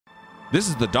This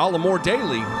is the Dollemore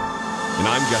Daily, and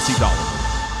I'm Jesse Dollemore.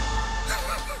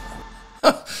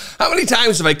 How many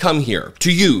times have I come here,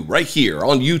 to you, right here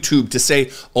on YouTube, to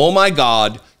say, oh my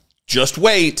God, just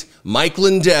wait, Mike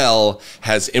Lindell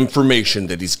has information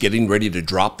that he's getting ready to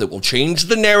drop that will change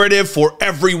the narrative for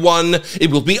everyone. It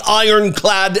will be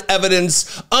ironclad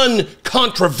evidence,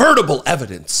 uncontrovertible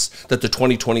evidence that the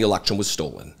 2020 election was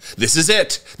stolen. This is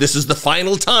it. This is the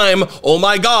final time. Oh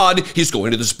my God, he's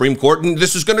going to the Supreme Court and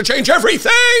this is going to change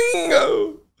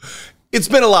everything. It's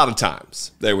been a lot of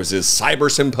times. There was his cyber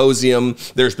symposium.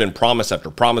 There's been promise after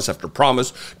promise after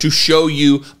promise to show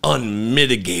you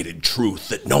unmitigated truth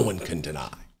that no one can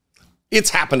deny.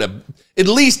 It's happened at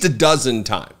least a dozen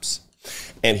times.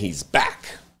 And he's back.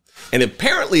 And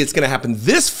apparently it's going to happen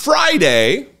this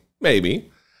Friday, maybe.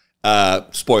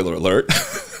 Spoiler alert.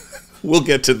 We'll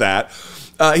get to that.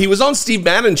 He was on Steve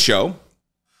Bannon's show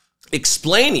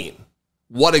explaining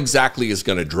what exactly is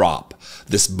going to drop,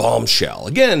 this bombshell.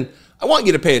 Again, I want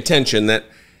you to pay attention that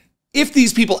if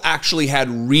these people actually had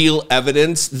real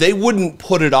evidence, they wouldn't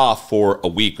put it off for a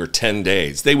week or 10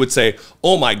 days. They would say,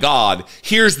 oh my God,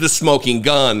 here's the smoking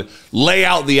gun, lay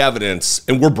out the evidence,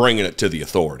 and we're bringing it to the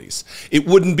authorities. It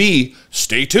wouldn't be,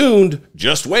 stay tuned,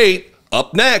 just wait,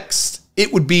 up next.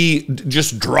 It would be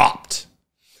just dropped.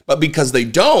 But because they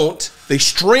don't, they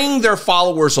string their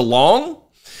followers along.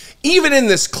 Even in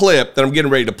this clip that I'm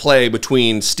getting ready to play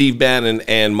between Steve Bannon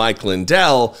and Mike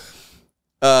Lindell,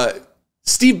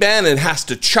 Steve Bannon has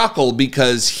to chuckle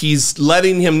because he's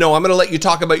letting him know, I'm going to let you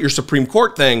talk about your Supreme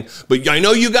Court thing, but I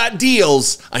know you got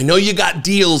deals. I know you got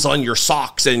deals on your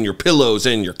socks and your pillows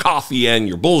and your coffee and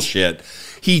your bullshit.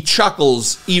 He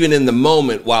chuckles even in the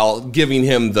moment while giving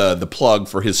him the plug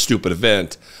for his stupid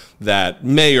event that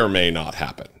may or may not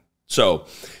happen. So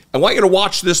I want you to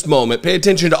watch this moment, pay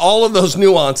attention to all of those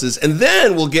nuances, and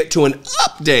then we'll get to an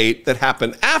update that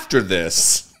happened after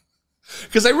this.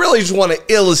 Because I really just want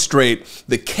to illustrate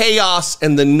the chaos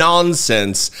and the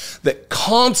nonsense that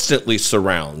constantly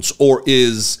surrounds or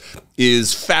is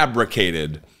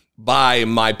fabricated by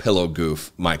my pillow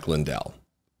goof, Mike Lindell.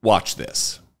 Watch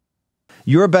this.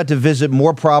 You're about to visit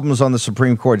more problems on the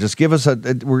Supreme Court. Just give us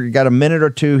we got a minute or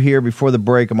two here before the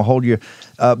break. I'm going to hold you.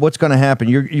 What's going to happen?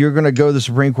 You're going to go to the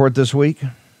Supreme Court this week?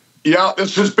 Yeah,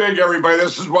 this is big, everybody.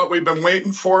 This is what we've been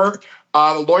waiting for.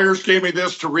 The lawyers gave me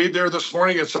this to read there this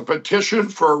morning. It's a petition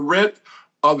for a writ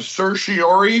of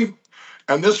certiorari.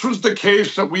 And this was the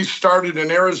case that we started in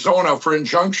Arizona for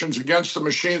injunctions against the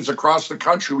machines across the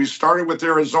country. We started with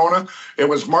Arizona. It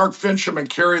was Mark Fincham and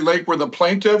Carrie Lake were the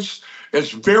plaintiffs.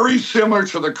 It's very similar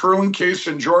to the Curlin case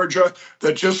in Georgia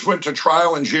that just went to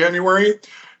trial in January.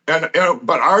 But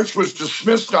ours was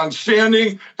dismissed on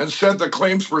standing and said the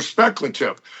claims were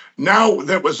speculative. Now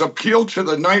that was appealed to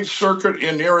the Ninth Circuit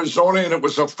in Arizona and it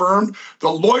was affirmed. The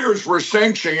lawyers were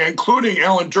sanctioning, including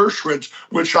Alan Dershowitz,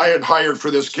 which I had hired for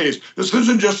this case. This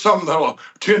isn't just some little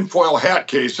tinfoil hat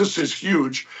case. This is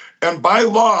huge. And by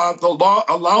law, the law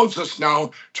allows us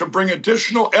now to bring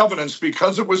additional evidence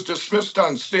because it was dismissed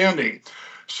on standing.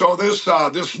 So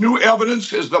this new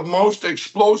evidence is the most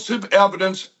explosive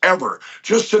evidence ever.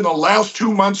 Just in the last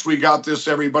 2 months, we got this,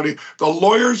 everybody. The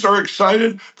lawyers are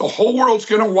excited. The whole world's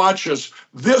going to watch us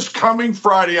this coming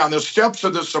Friday on the steps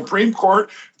of the Supreme Court,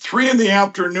 3 in the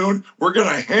afternoon. We're going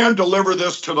to hand deliver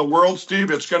this to the world, Steve.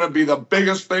 It's going to be the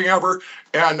biggest thing ever,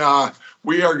 and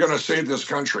we are going to save this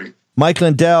country. Mike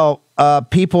Lindell,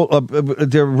 people,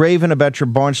 they're raving about your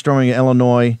barnstorming in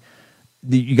Illinois.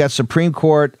 You got Supreme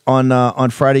Court on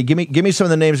Friday. Give me some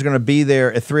of the names that are going to be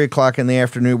there at 3 o'clock in the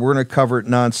afternoon. We're going to cover it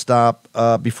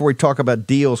nonstop. Before we talk about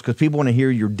deals, because people want to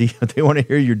hear your deal, they want to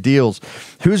hear your deals.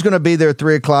 Who's going to be there at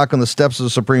 3 o'clock on the steps of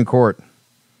the Supreme Court?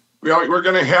 We're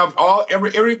going to have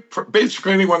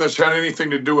basically anyone that's had anything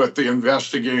to do with the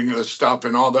investigating this stuff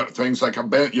and all the things like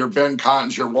your Ben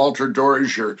Cottons, your Walter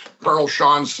Dories, your Carl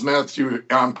Sean Smith,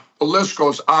 the list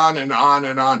goes on and on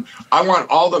and on. I want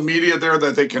all the media there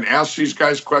that they can ask these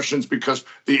guys questions because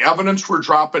the evidence we're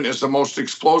dropping is the most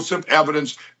explosive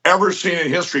evidence ever seen in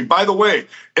history. By the way,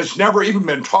 it's never even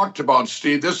been talked about,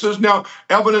 Steve. This is now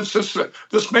evidence.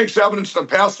 This makes evidence in the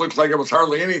past look like it was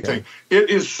hardly anything. Yeah.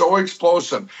 It is so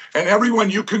explosive. And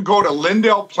everyone, you can go to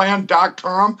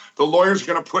lindellplan.com. The lawyer's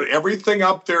going to put everything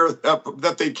up there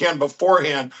that they can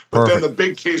beforehand. But Perfect. Then the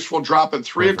big case will drop at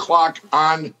 3 o'clock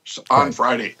on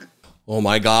Friday. Oh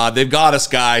my God, they've got us,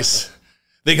 guys.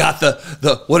 They got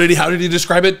how did he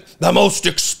describe it? The most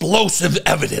explosive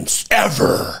evidence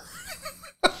ever.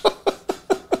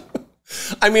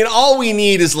 I mean, all we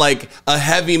need is like a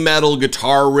heavy metal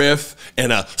guitar riff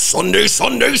and a Sunday,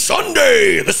 Sunday,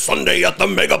 Sunday, the Sunday at the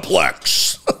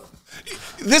Megaplex.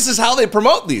 This is how they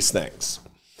promote these things.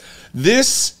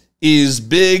 This is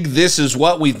big. This is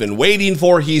what we've been waiting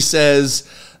for, he says.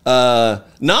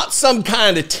 Not some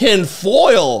kind of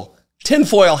tinfoil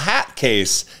hat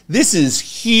case. This is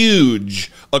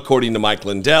huge, according to Mike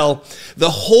Lindell. The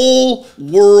whole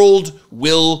world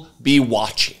will be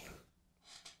watching.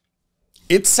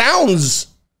 It sounds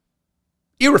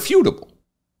irrefutable.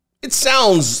 It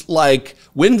sounds like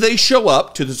when they show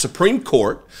up to the Supreme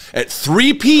Court at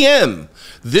 3 p.m.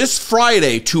 this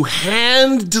Friday to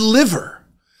hand deliver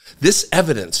this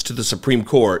evidence to the Supreme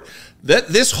Court, that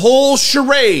this whole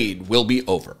charade will be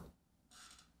over.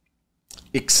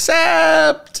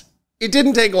 Except it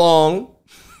didn't take long,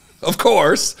 of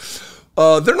course.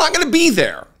 They're not going to be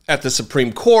there at the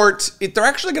Supreme Court. They're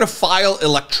actually going to file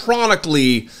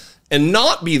electronically and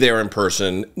not be there in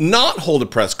person, not hold a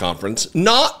press conference,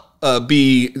 not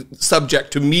be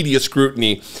subject to media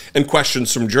scrutiny and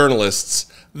questions from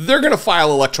journalists. They're going to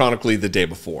file electronically the day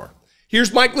before.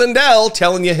 Here's Mike Lindell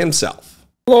telling you himself.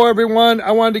 Hello, everyone.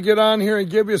 I wanted to get on here and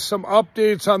give you some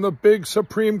updates on the big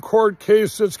Supreme Court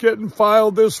case that's getting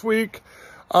filed this week.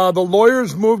 The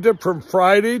lawyers moved it from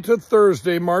Friday to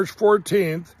Thursday, March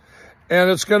 14th, and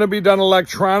it's going to be done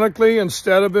electronically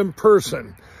instead of in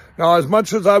person. Now, as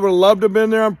much as I would love to have been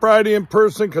there on Friday in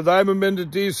person, because I haven't been to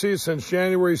D.C. since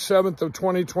January 7th of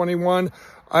 2021,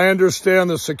 I understand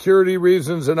the security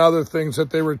reasons and other things that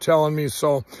they were telling me.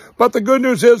 But the good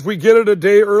news is we get it a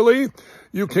day early.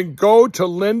 You can go to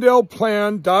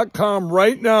lindellplan.com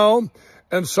right now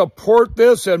and support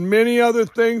this and many other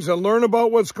things and learn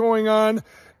about what's going on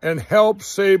and help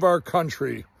save our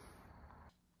country.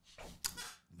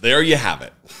 There you have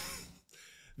it.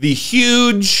 The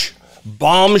huge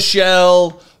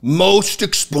bombshell, most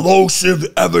explosive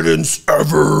evidence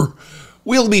ever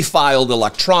will be filed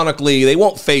electronically. They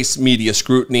won't face media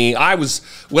scrutiny.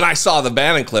 When I saw the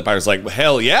Bannon clip, I was like, well,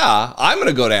 hell yeah, I'm going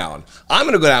to go down. I'm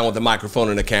going to go down with a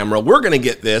microphone and a camera. We're going to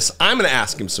get this. I'm going to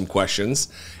ask him some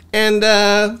questions. And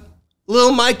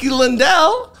little Mikey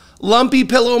Lindell, Lumpy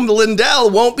Pillow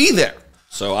Lindell won't be there.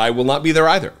 So I will not be there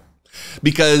either.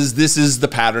 Because this is the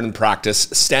pattern and practice.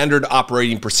 Standard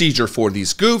operating procedure for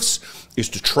these goofs is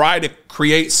to try to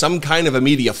create some kind of a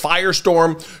media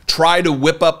firestorm, try to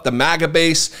whip up the MAGA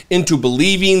base into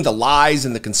believing the lies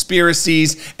and the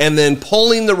conspiracies, and then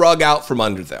pulling the rug out from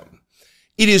under them.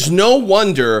 It is no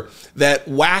wonder that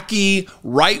wacky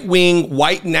right-wing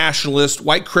white nationalist,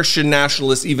 white Christian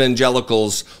nationalist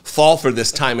evangelicals fall for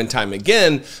this time and time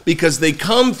again, because they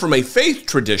come from a faith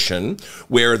tradition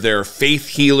where they're faith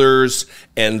healers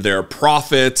and they're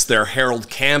prophets, they're Harold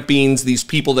Campings, these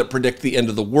people that predict the end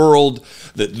of the world,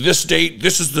 that this date,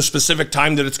 this is the specific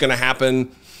time that it's going to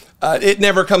happen. It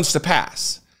never comes to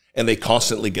pass. And they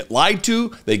constantly get lied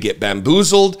to, they get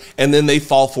bamboozled, and then they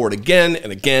fall for it again and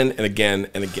again and again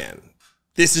and again.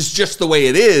 This is just the way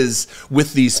it is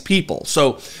with these people.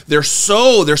 So there's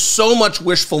so much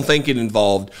wishful thinking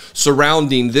involved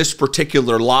surrounding this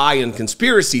particular lie and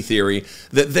conspiracy theory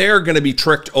that they're going to be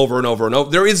tricked over and over and over.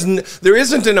 There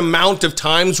isn't an amount of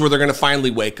times where they're going to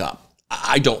finally wake up.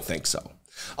 I don't think so.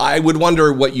 I would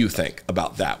wonder what you think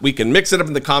about that. We can mix it up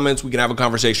in the comments. We can have a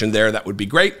conversation there. That would be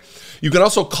great. You can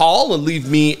also call and leave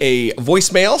me a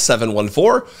voicemail,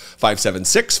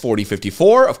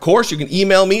 714-576-4054. Of course, you can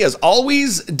email me, as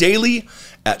always, daily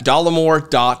at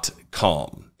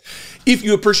dollemore.com. If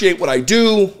you appreciate what I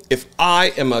do, if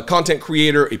I am a content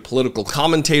creator, a political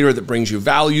commentator that brings you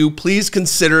value, please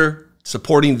consider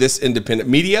supporting this independent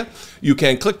media. You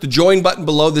can click the join button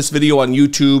below this video on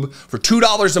YouTube. For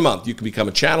 $2 a month, you can become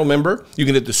a channel member. You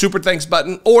can hit the super thanks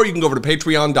button, or you can go over to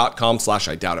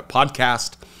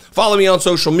patreon.com/IDoubtIt Follow me on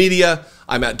social media.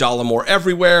 I'm at Dollemore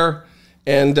everywhere.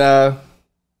 And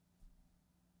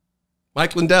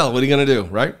Mike Lindell, what are you going to do,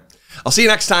 right? I'll see you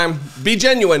next time. Be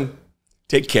genuine.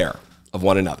 Take care of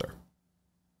one another.